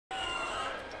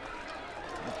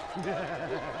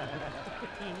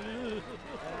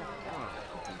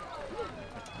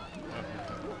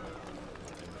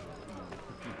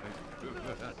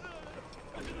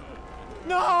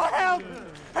No, help!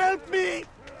 Help me!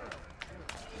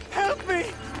 Help me!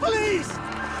 Please!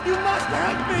 You must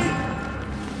help me!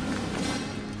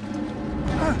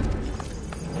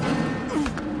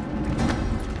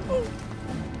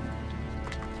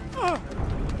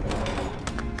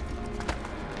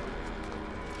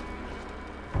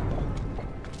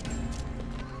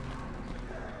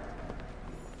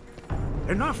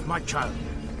 Enough, my child.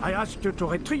 I asked you to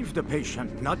retrieve the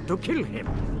patient, not to kill him.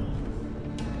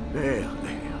 There.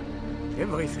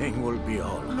 Everything will be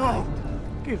all right. No!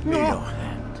 Give me your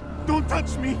hand. Don't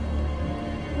touch me!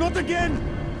 Not again!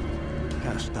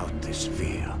 Cast out this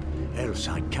fear, else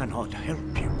I cannot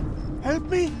help you. Help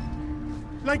me?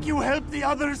 Like you helped the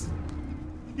others?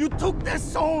 You took their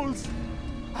souls!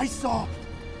 I saw!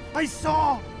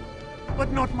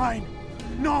 But not mine!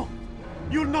 No!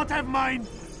 You'll not have mine!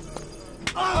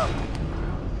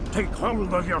 Take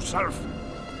hold of yourself!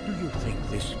 Do you think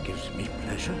this gives me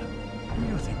pleasure? Do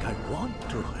you think I want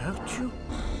to hurt you?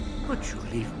 But you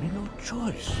leave me no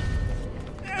choice.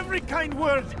 Every kind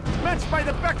word matched by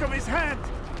the back of his hand!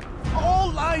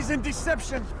 All lies and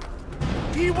deception!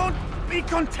 He won't be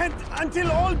content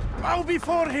until all bow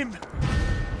before him!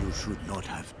 You should not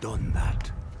have done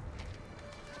that.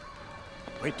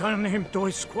 Return him to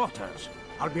his quarters.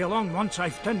 I'll be along once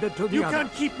I've tended to the You others.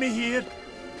 can't keep me here!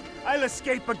 I'll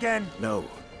escape again! No,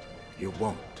 you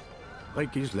won't.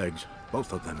 Break his legs,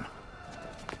 both of them.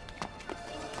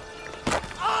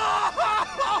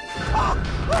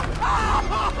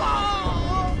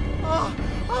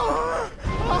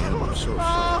 I'm so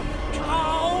sorry.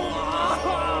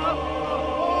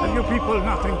 Have you people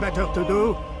nothing better to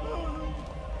do?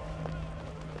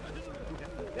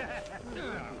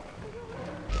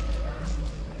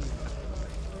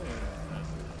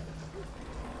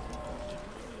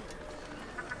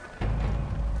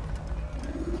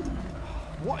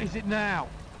 What is it now?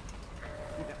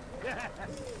 I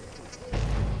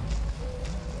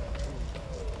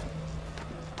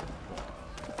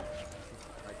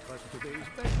trust today's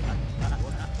best.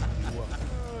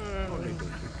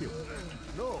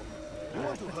 No, you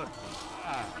want to hurt me.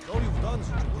 All you've done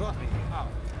since you brought me here.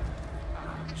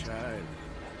 Child,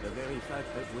 the very fact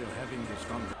that we're having this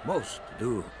conversation, most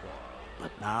do.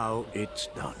 But now it's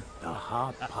done. The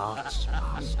hard part's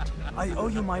past. I owe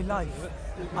you my life.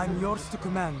 I'm yours to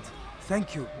command.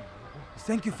 Thank you.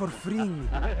 Thank you for freeing me.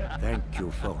 Thank you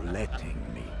for letting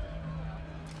me.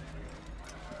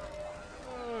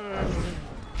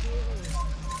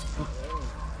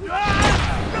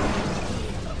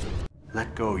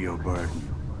 Let go your burden.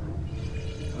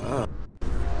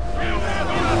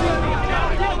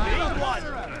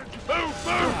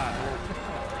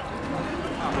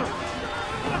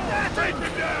 Take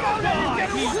him down! Get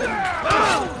away!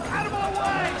 Out of my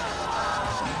way!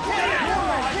 Kill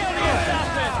the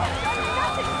assassin!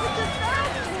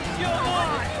 You're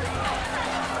mine!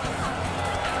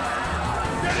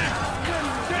 Get him!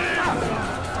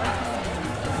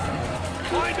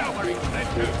 Find out where he's led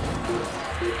to!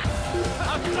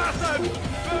 Assassin!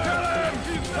 Kill him!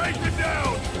 Take him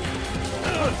down!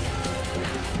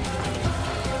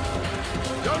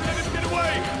 Don't let him get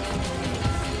away!